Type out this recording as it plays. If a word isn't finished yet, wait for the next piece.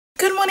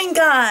Good morning,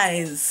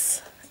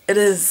 guys. It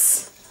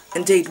is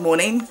indeed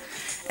morning,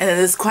 and it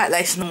is quite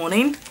late in the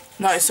morning.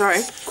 No,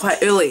 sorry, quite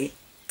early.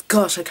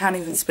 Gosh, I can't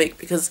even speak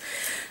because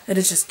it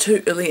is just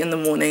too early in the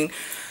morning.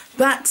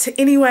 But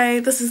anyway,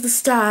 this is the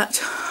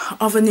start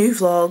of a new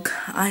vlog.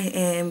 I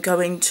am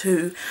going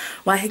to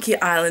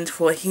Waiheke Island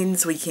for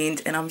Hens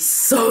Weekend, and I'm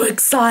so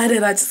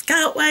excited. I just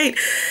can't wait.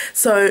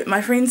 So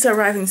my friends are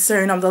arriving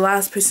soon. I'm the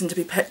last person to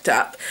be picked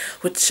up,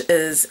 which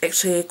is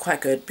actually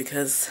quite good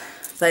because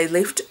they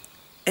left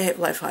at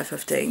like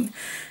 5:15,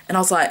 and I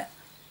was like,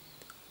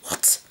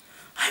 what?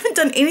 I haven't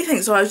done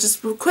anything. So I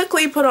just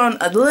quickly put on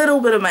a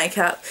little bit of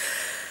makeup.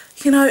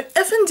 You know,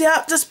 if in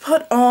doubt, just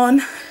put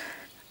on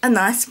a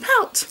nice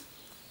pout.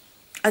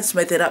 I just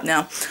made that up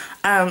now.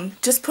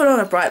 Just put on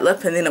a bright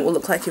lip and then it will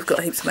look like you've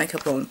got heaps of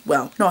makeup on.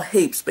 Well, not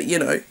heaps, but you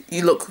know,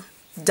 you look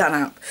done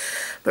up.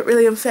 But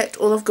really, in fact,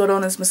 all I've got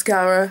on is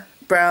mascara,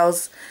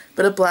 brows,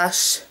 bit of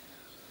blush,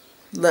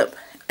 lip,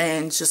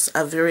 and just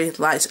a very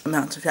light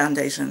amount of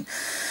foundation.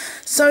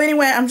 So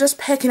anyway, I'm just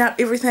packing up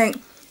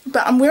everything.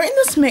 But I'm wearing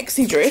this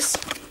maxi dress,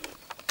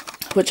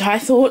 which I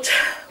thought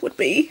would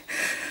be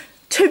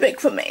too big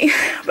for me,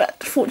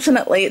 but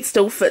fortunately it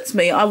still fits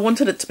me. I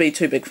wanted it to be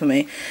too big for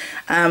me.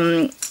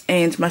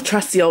 And my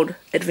trusty old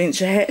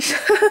adventure hat.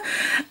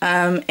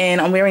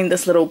 And I'm wearing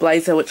this little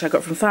blazer which I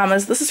got from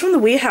Farmers. This is from the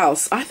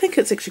warehouse. I think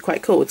it's actually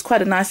quite cool. It's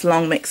quite a nice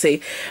long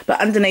maxi, but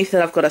underneath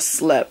it I've got a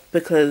slip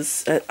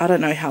because I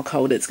don't know how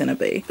cold it's going to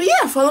be. But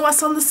yeah, follow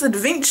us on this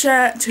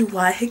adventure to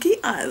Waiheke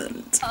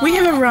Island. We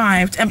have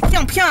arrived, and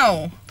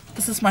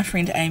this is my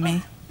friend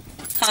Amy.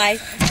 Hi.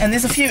 And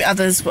there's a few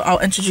others, I'll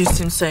introduce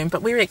them soon,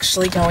 but we're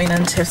actually going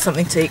in to have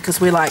something to eat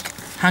because we're like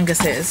hunger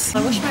says.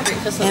 I wish my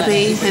breakfast was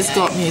Abby has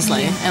got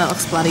muesli and it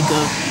looks bloody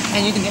good.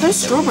 And you can get those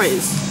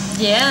strawberries.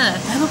 Yeah.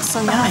 They look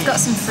so yummy. I've got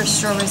some fresh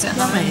strawberries at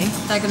home.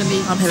 They're going to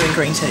be... I'm having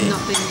green tea.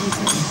 Not being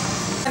eaten.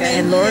 Okay,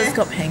 and Laura's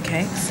got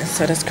pancakes and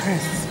so does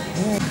Chris.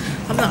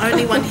 I'm the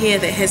only one here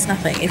that has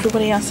nothing.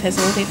 Everybody else has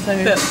all their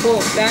food. But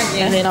pork, don't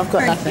you? And then I've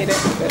got nothing.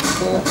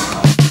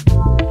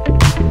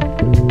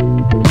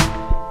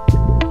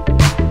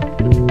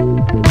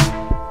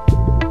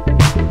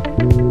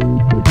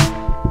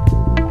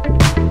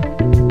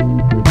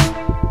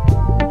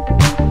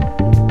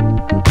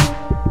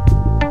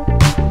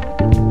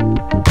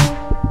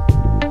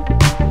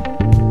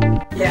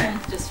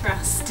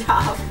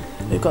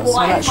 We've got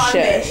so much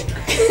shit,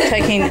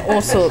 taking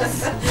all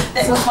sorts.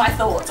 That was my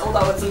thoughts,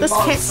 although it's this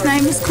cat's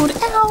name is called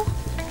Elle.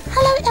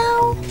 Hello,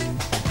 Elle.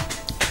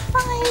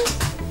 Hi.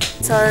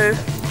 So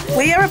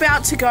we are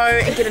about to go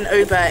and get an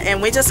Uber,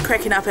 and we're just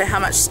cracking up at how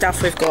much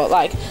stuff we've got.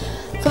 Like,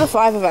 for the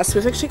 5 of us,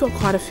 we've actually got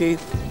quite a few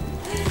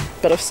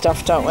bit of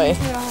stuff, don't we?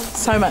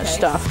 So much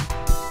stuff.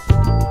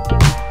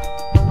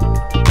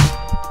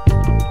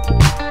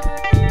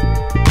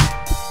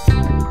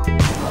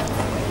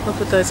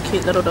 Look at those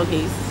cute little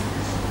doggies.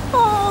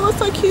 Oh, they're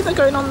so cute. They're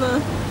going on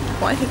the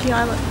Waiheke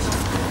Island.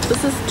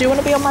 This is. Do you want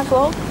to be on my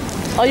vlog?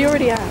 Oh, you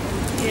already are.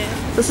 Yeah.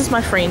 This is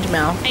my friend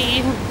Mel.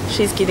 Hey.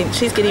 She's getting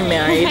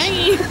married.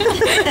 Hey.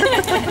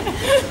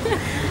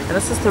 And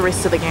this is the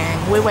rest of the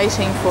gang. We're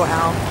waiting for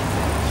our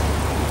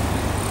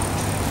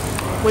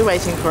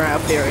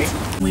ferry.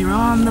 We're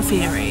on the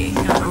ferry.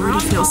 I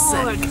already feel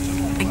sick.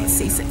 I get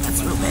seasick.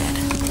 That's real bad.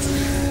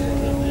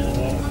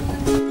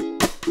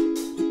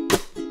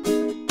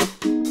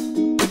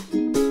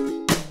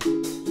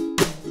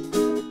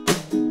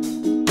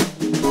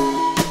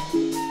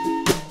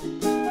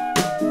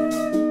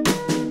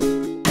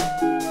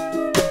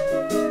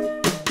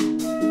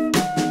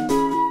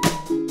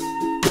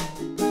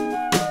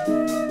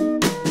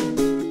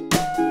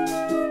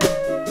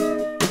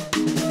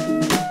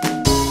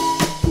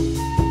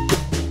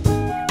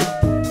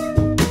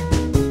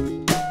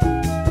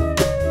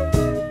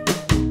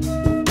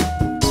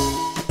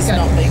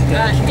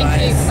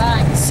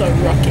 So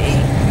rocky.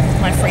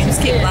 My friends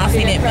keep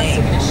laughing at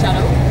me.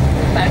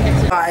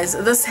 Guys,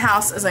 this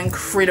house is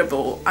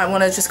incredible. I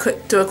want to just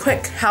do a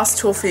quick house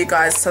tour for you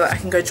guys so that I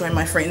can go join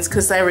my friends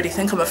because they already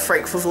think I'm a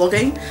freak for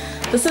vlogging.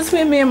 This is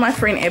where me and my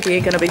friend Abby are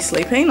going to be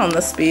sleeping, on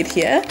this bed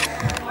here.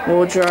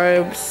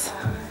 Wardrobes,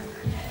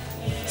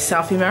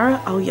 selfie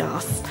mirror, oh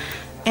yes.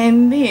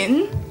 And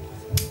then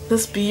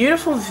this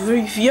beautiful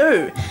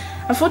view.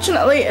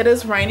 Unfortunately it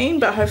is raining,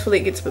 but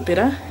hopefully it gets a bit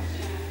better.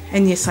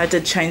 And yes, I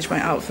did change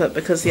my outfit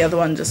because the other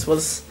one just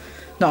was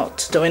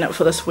not doing it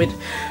for this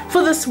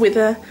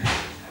weather.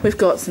 We've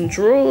got some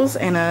drawers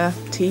and a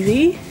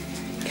TV.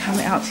 Come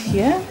out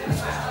here.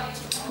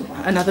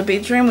 Another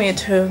bedroom where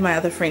 2 of my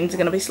other friends are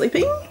going to be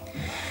sleeping.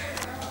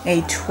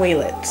 A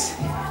toilet.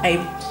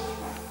 A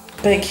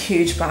big,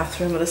 huge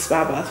bathroom with a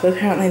spa bath. But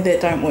apparently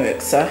that don't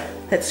work, so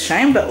that's a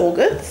shame, but all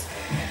good.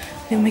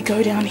 Then we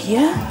go down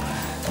here.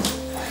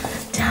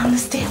 Down the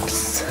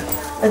steps.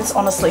 It's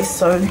honestly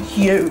so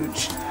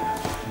huge.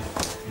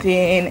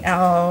 Then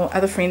our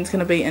other friend's going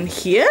to be in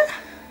here.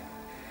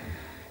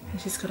 And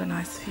she's got a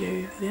nice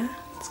view there.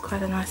 It's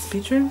quite a nice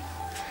bedroom.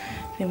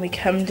 Then we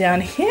come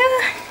down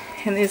here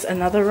and there's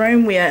another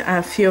room where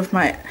a few of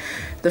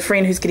the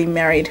friend who's getting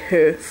married,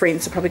 her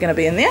friends are probably going to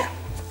be in there.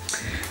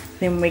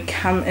 Then we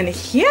come in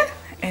here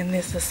and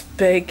there's this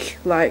big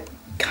like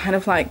kind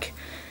of like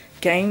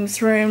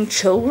games room,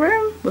 chill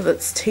room with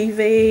its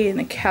TV and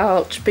a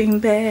couch, bean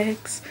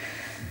bags.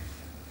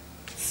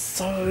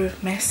 So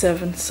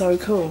massive and so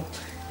cool.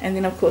 And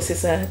then of course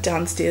there's a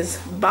downstairs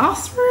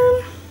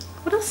bathroom.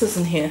 What else is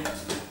in here?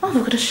 Oh,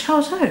 they've got a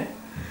shower too.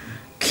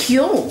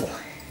 Cool.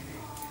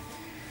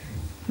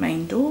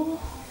 Main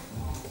door.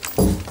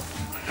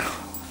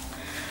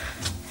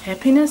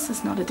 Happiness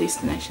is not a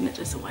destination, it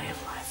is a way of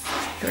life.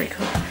 Very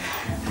cool.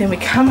 Then we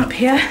come up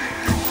here.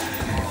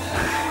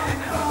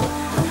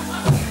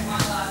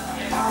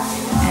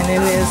 And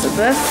then there's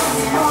this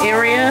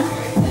area.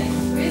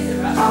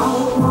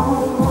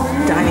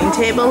 Dining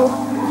table.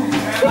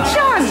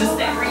 Kitchen.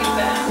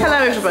 Hello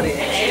everybody.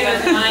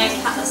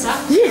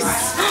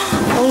 Yes.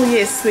 Oh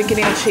yes, we're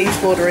getting a cheese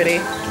board ready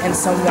and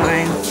some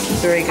wine.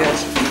 Very good.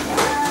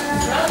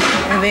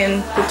 And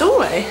then the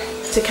doorway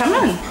to come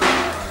in.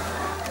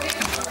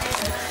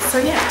 So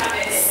yeah,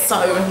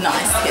 so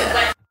nice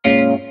here.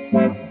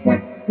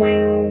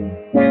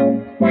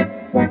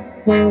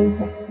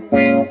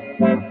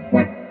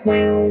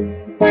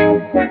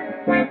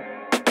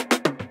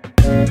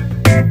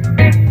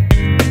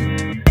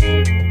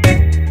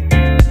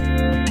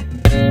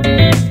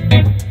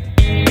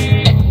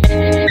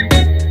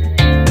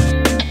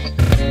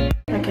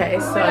 Okay,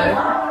 so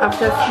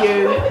after a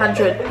few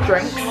hundred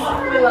drinks,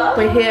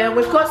 we're here.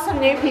 We've got some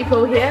new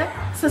people here.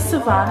 This is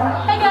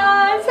Savannah. Hey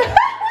guys!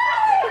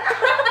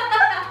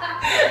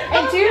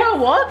 And do you know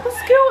what? This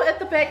girl at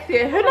the back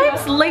there, her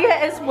name's Leah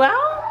as well.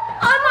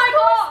 Oh my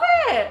god!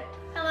 What's that?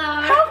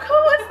 Hello! How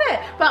cool is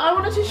that? But I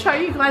wanted to show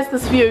you guys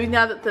this view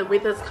now that the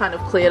weather's kind of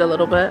cleared a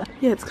little bit.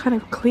 Yeah, it's kind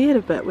of cleared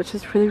a bit, which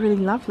is really, really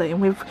lovely.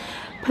 And we've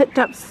picked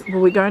up,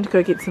 well, we're going to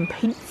go get some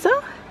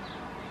pizza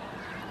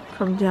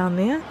from down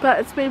there. But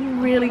it's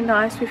been really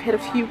nice. We've had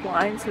a few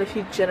wines and a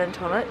few gin and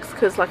tonics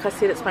because like I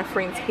said, it's my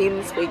friend's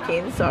Hens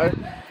Weekend, so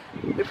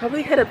we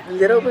probably had a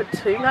little bit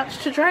too much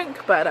to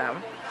drink, but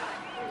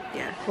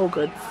yeah, all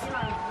good.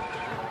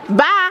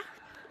 Bye!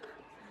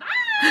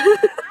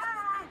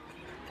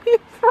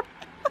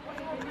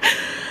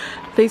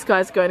 These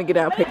guys are going to get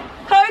our pizza.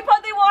 Who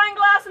put their wine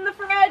glass in the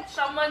fridge?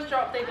 Someone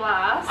dropped their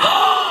glass.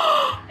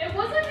 It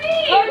wasn't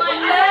me.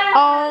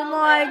 Oh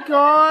my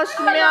gosh,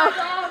 Mel,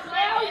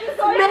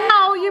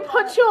 you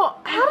put your,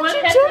 how did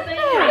you do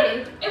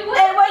that? It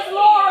was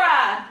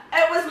Laura!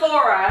 It was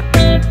Laura.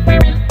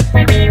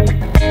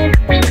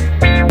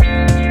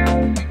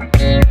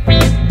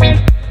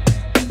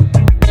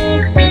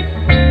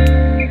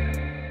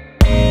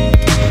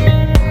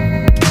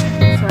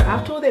 So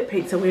after all that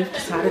pizza, we've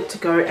decided to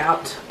go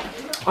out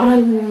on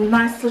a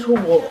nice little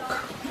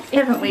walk.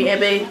 Haven't we,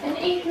 Abby? An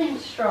evening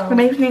stroll. An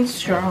evening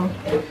stroll.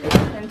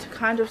 And to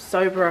kind of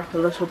sober up a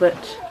little bit.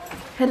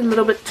 Had a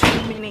little bit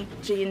too many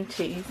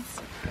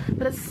G&Ts.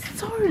 But it's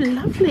so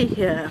lovely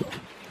here.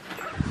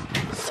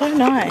 So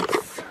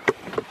nice.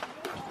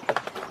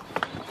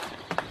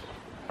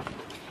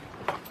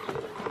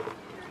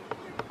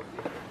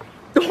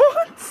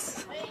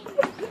 What?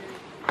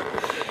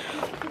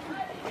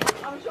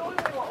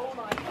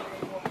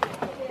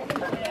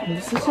 And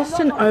this is just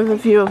an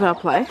overview of our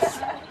place.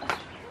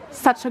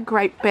 Such a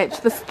great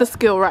batch. This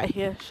girl right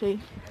here,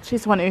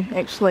 she's the one who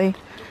actually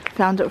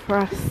found it for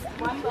us.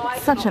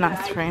 Such a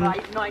nice friend.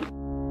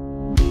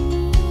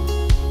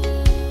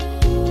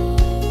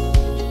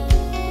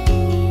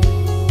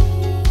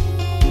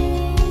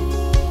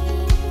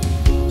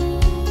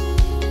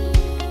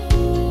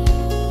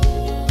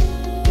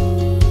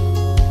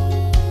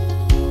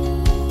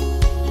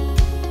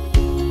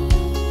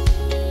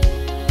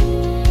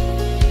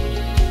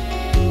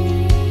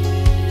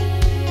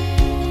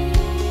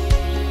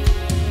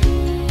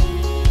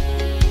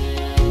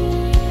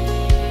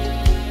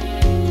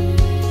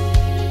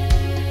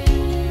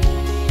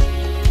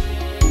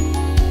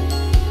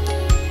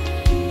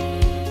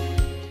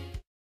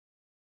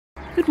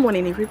 Good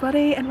morning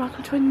everybody and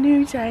welcome to a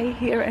new day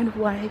here in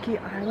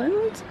Waiheke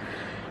Island.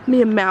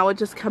 Me and Mal had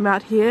just come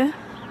out here.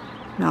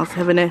 Mal's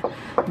having a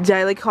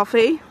daily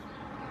coffee.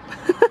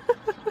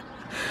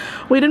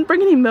 We didn't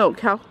bring any milk.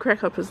 How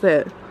crack up is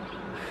that?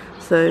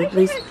 So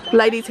these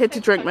ladies had to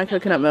drink my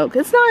coconut milk.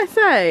 It's nice,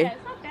 eh? Yeah,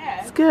 it's not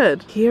bad. It's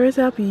good. Here is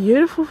our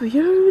beautiful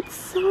view. It's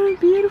so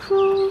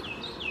beautiful.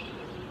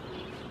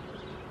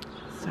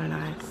 So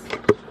nice.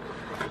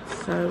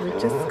 So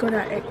we've just got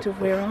our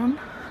activewear on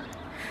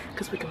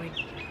because we're going.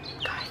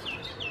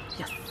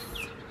 Yes.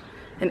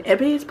 And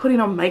Abby is putting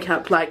on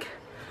makeup like,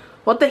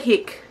 what the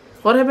heck?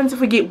 What happens if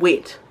we get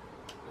wet?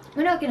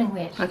 We're not getting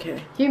wet.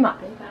 Okay. You might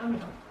be, but I'm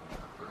not.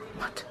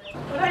 What?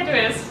 What are they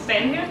doing? Is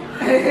stand here?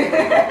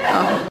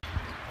 Oh.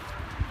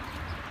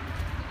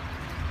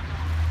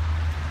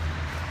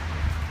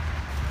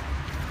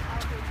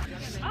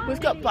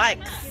 We've got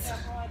bikes.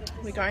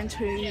 We're going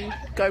to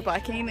go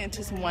biking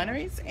into some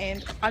wineries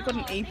and I got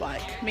an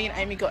e-bike. Me and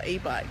Amy got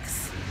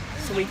e-bikes.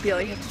 So we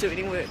barely have to do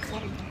any work.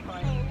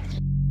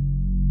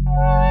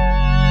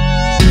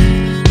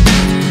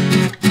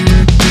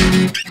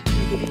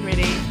 We're getting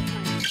ready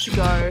to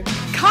go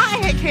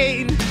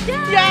kayaking!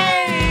 Yay!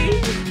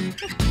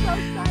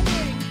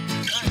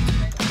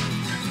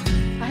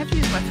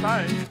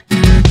 phone.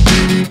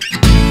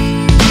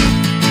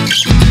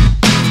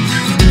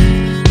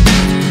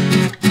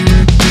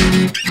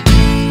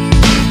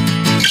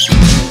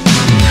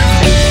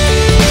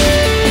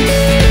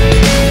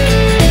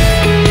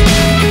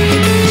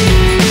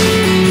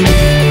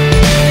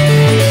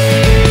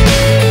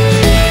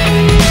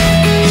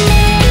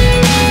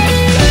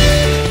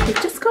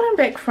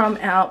 From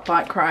our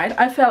bike ride,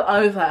 I fell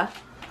over.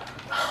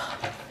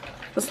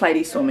 This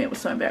lady saw me, it was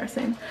so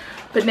embarrassing.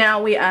 But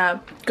now we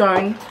are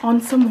going on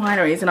some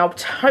wineries, and I'll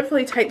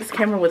hopefully take this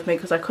camera with me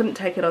because I couldn't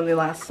take it on the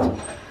last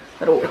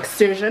little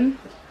excursion.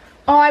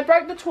 Oh, I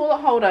broke the toilet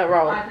holder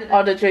roll.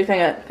 Oh, did you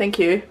think it? Thank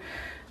you.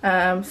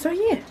 So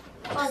yeah,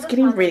 just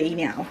getting ready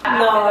now.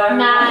 No.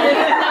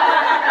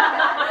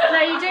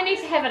 No, you do need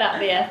to have it up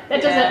there.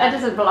 It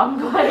doesn't belong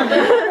quite a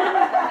bit.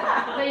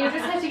 So you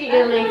just have to get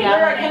your leg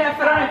out. Can I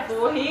put on a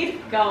forehead?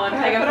 Go on,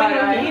 take a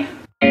photo.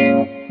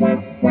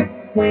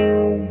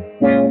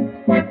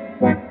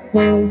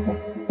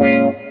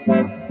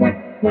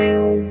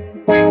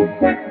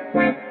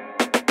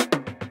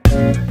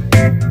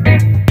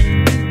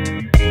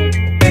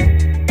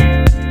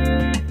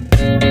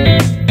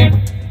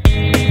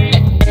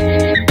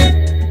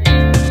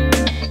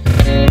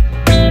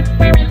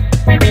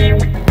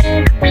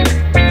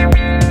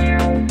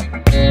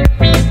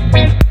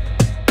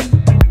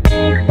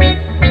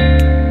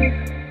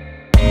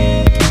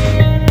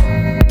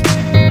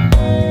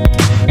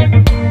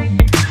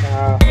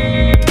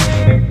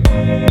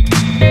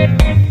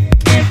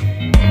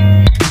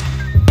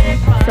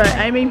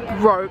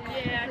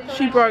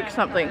 She broke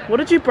something. What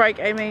did you break,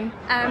 Amy?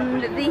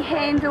 The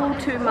handle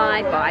to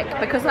my bike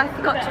because I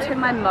forgot to turn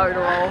my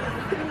motor off.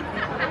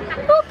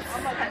 Oops.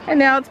 And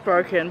now it's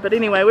broken. But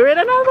anyway, we're at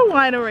another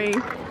winery.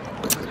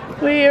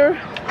 We're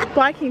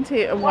biking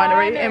to a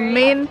winery, and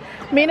me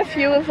and a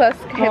few of us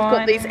have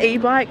got these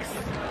e-bikes.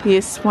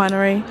 Yes,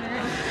 winery.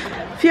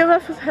 A few of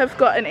us have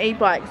got an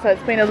e-bike, so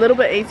it's been a little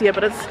bit easier,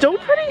 but it's still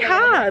pretty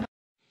hard.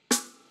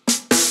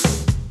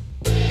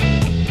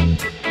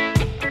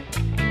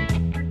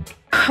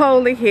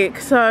 Holy heck,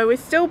 so we're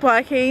still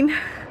biking,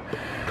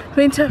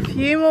 went to a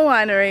few more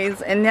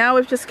wineries, and now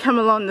we've just come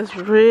along this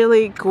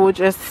really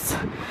gorgeous,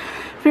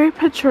 very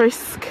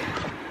picturesque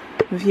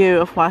view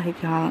of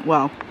Waiheke Island,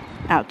 well,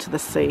 out to the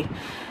sea.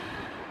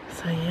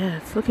 So yeah,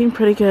 it's looking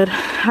pretty good.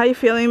 How you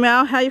feeling,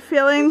 Mel? How you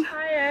feeling?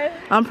 Tired.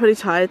 I'm pretty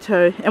tired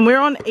too, and we're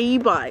on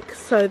e-bikes,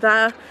 so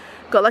they've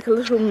got like a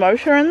little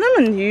motor in them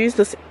and use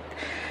this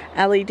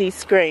LED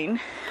screen,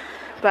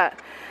 but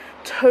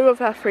two of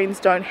our friends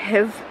don't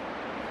have.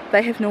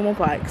 They have normal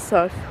bikes,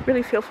 so I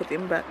really feel for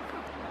them, but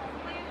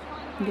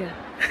yeah.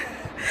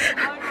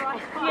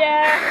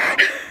 Yeah.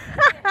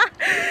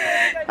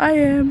 I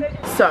am.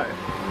 So,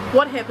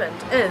 what happened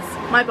is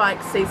my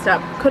bike seized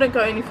up, couldn't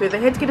go any further,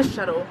 had to get a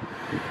shuttle,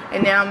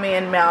 and now me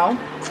and Mel,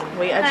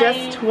 we are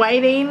just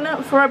waiting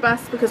for a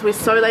bus because we're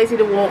so lazy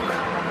to walk.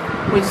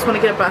 We just want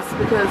to get a bus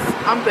because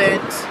I'm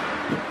burnt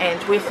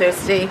and we're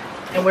thirsty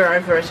and we're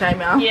over it, eh,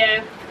 Mel?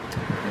 Yeah.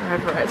 We're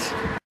over it.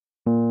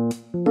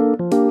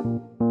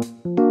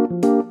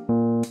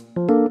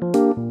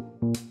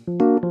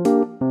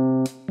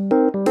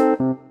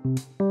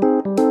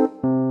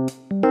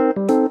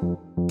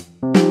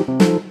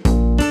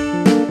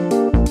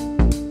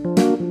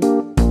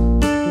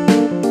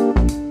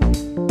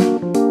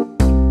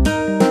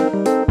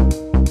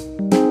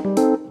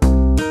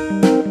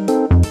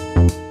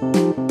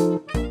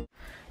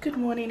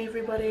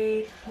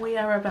 We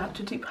are about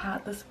to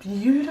depart this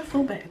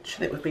beautiful beach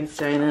that we've been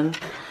staying in.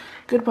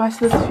 Goodbye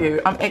to this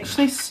view. I'm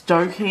actually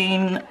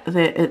stoking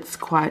that it's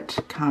quite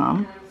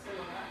calm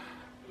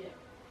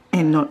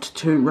and not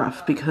too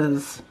rough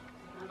because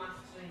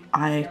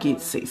I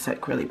get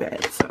seasick really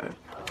bad. So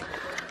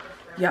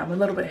yeah, I'm a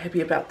little bit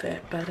happy about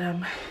that, but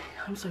I'm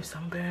so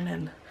sunburned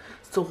and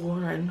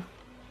sore and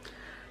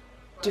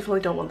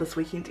definitely don't want this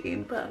weekend to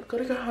end, but I've got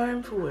to go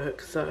home for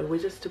work, so we're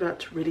just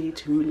about ready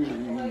to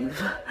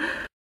leave.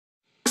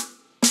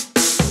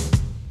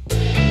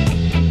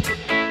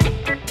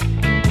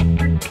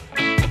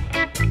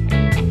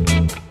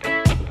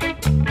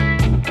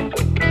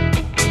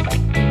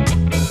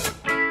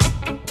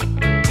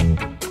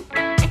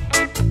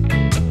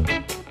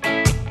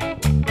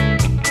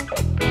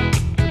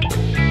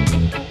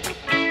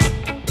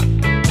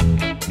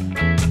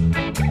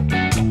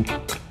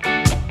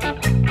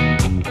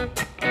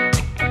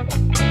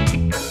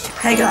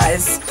 Hey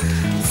guys,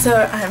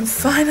 so I'm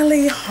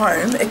finally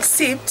home,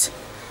 except,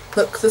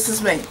 look, this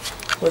is me,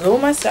 with all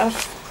my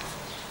stuff.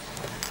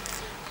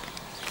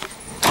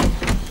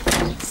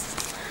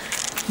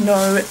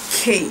 No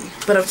key,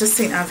 but I've just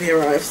seen Avi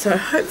arrive, so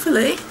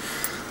hopefully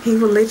he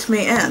will let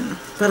me in,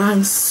 but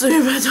I'm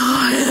super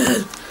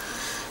tired.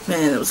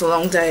 Man, it was a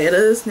long day. It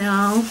is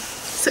now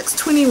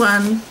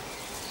 6:21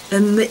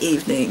 in the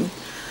evening.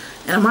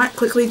 And I might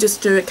quickly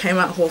just do a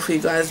Kmart haul for you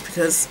guys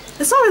because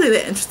it's not really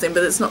that interesting,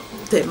 but it's not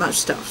that much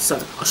stuff, so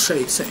I'll show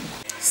you soon.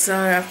 So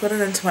I've got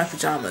it into my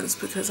pyjamas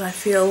because I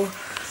feel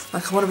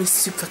like I want to be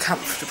super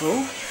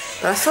comfortable,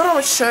 But I thought I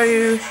would show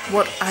you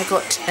what I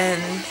got in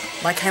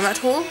my Kmart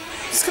haul.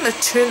 I'm just going to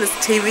turn this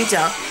TV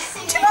down.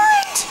 Do you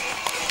mind?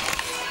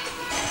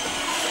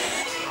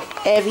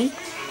 Abby,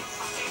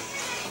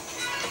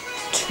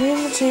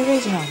 turn the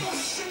TV down.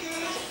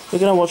 We're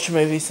going to watch a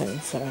movie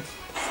soon, so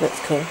that's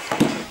cool.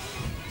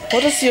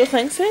 What does your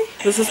thing say?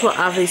 This is what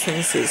Avi's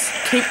thing says.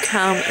 Keep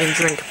calm and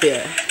drink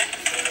beer.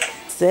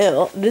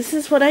 So, this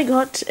is what I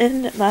got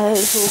in my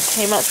little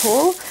Kmart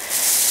haul.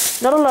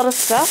 Not a lot of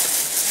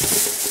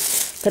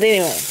stuff. But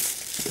anyway.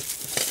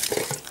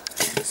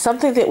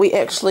 Something that we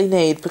actually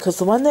need. Because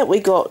the one that we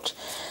got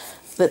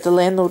that the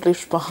landlord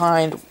left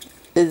behind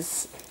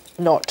is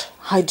not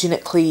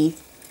hygienically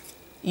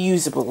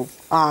usable.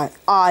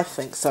 I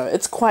think so.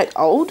 It's quite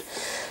old.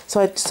 So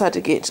I decided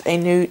to get a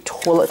new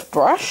toilet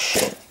brush.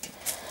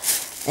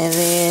 And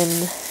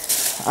then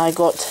I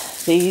got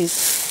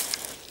these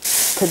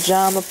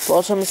pajama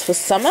bottoms for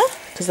summer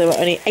because they were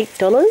only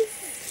 $8.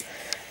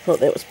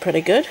 Thought that was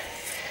pretty good.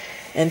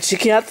 And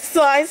check out the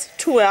size,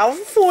 12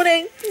 and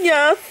 14.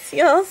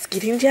 Yes,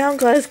 getting down,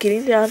 guys,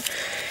 getting down.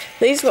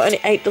 These were only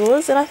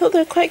 $8 and I thought they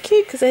were quite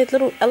cute because they had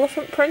little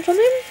elephant print on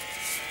them.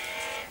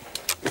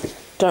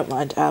 Don't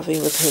mind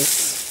Avi with his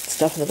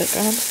stuff in the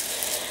background.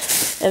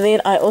 And then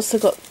I also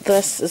got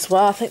this as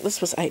well. I think this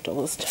was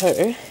 $8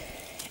 too.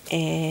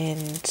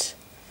 And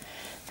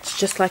it's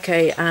just like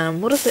a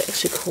what is it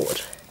actually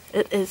called?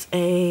 It is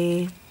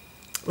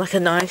like a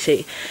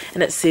nightie,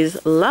 and it says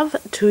love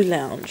to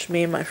lounge.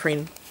 Me and my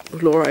friend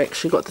Laura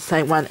actually got the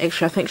same one.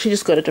 Actually, I think she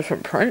just got a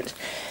different print.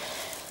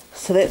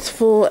 So that's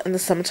for in the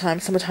summertime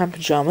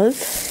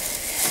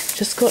pajamas.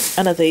 Just got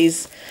one of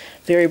these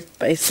very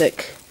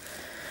basic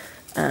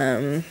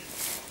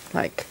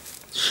like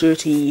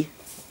shirty,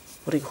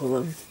 what do you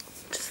call them?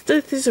 Just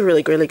these are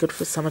really good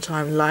for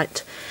summertime,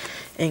 light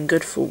and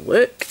good for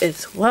work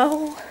as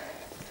well.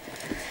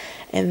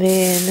 And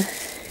then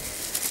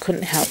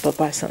couldn't help but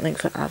buy something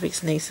for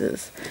Avi's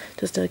nieces.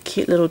 Just a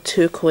cute little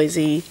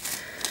turquoisey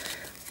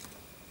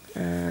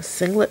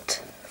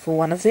singlet for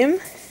one of them.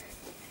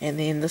 And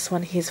then this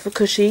one here's for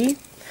Cushy.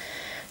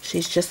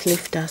 She's just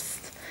left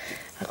us.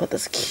 I got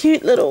this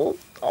cute little,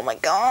 oh my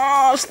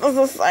gosh, this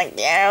is so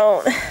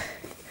cute.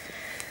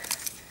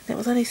 That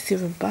was only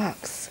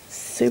 $7.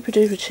 Super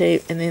duper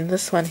cheap. And then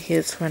this one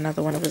here's for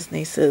another one of his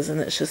nieces, and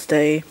it's just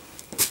a, I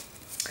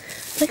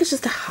think it's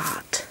just a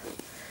heart.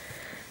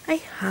 A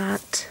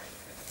heart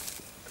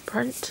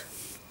print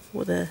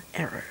with an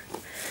arrow.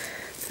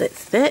 So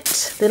that's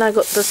that. Then I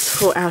got this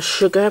for our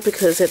sugar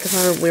because at the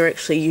moment we're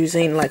actually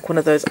using like one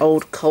of those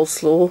old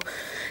coleslaw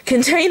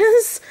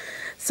containers.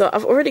 So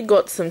I've already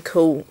got some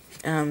cool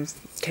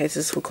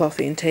cases for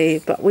coffee and tea,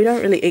 but we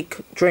don't really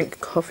drink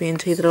coffee and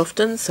tea that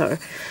often, so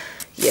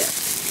yeah,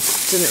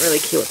 didn't really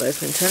care what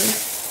those went in.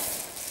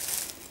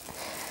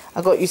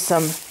 I got you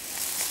some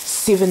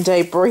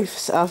 7-day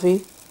briefs,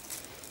 Avi.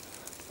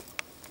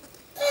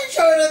 Don't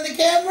show it on the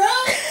camera.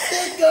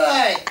 Good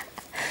guy.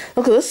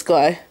 Look at this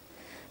guy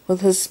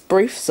with his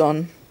briefs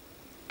on.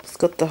 He's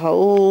got the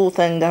whole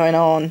thing going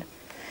on.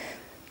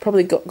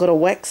 Probably got a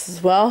wax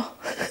as well.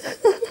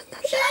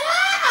 Shut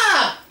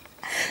up!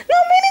 No,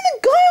 meaning the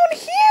guy on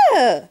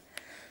here.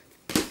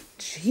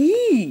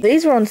 Gee.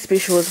 These were on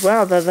special as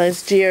well. They're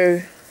those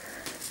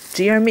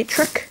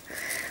geometric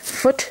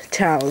foot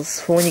towels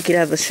for when you get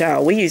out of the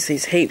shower. We use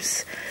these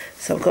heaps.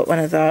 So I've got one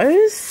of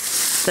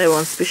those. They were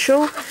on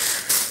special.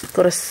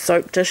 Got a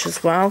soap dish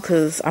as well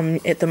because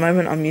at the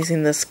moment I'm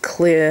using this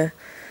clear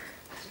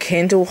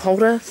candle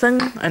holder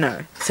thing. I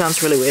know,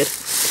 sounds really weird.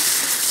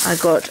 I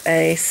got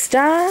a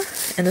star,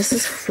 and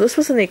this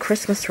was in their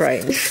Christmas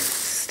range.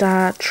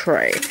 Star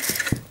tray.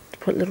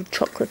 Put little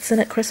chocolates in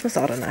at Christmas.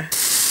 I don't know.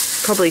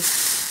 Probably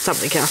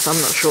something else. I'm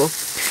not sure.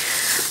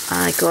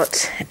 I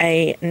got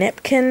a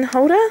napkin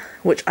holder,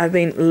 which I've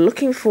been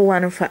looking for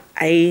one for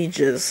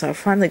ages. So I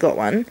finally got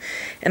one,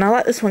 and I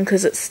like this one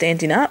because it's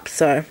standing up.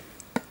 So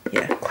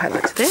yeah, quite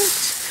liked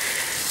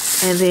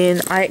that. And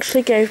then I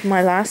actually gave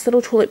my last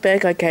little toilet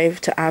bag I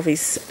gave to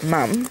Avi's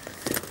mum,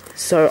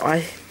 so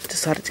I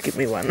decided to give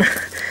me one.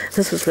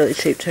 This was really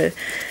cheap too,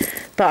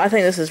 but I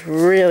think this is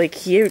really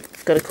cute.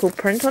 It's got a cool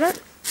print on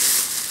it.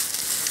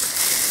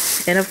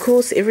 And of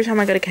course, every time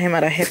I go to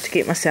Kmart I have to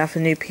get myself a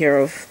new pair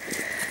of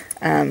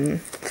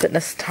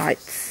fitness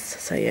tights.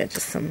 So yeah,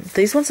 just some.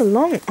 These ones are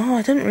long. Oh,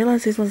 I didn't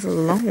realise these ones are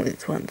long,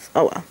 these ones.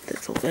 Oh well,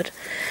 that's all good.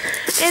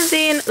 And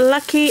then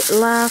lucky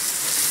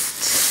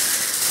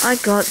last, I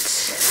got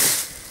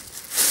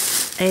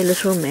a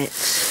little mat.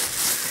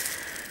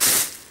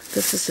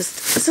 This is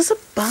this a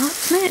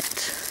bath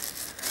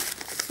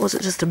mat? Or is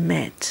it just a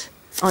mat?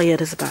 Oh yeah,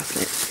 it is a bath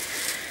mat.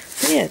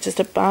 So yeah, just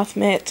a bath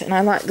mat, and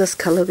I like this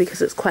colour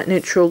because it's quite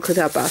neutral, because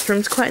our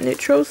bathroom's quite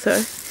neutral,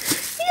 so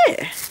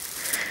yeah,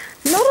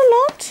 not a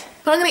lot.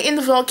 But I'm going to end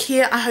the vlog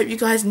here. I hope you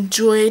guys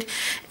enjoyed,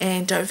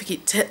 and don't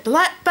forget to hit the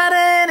like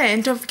button,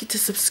 and don't forget to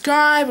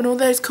subscribe and all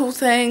those cool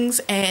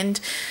things, and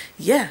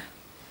yeah,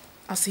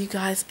 I'll see you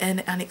guys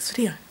in our next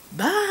video.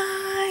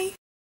 Bye!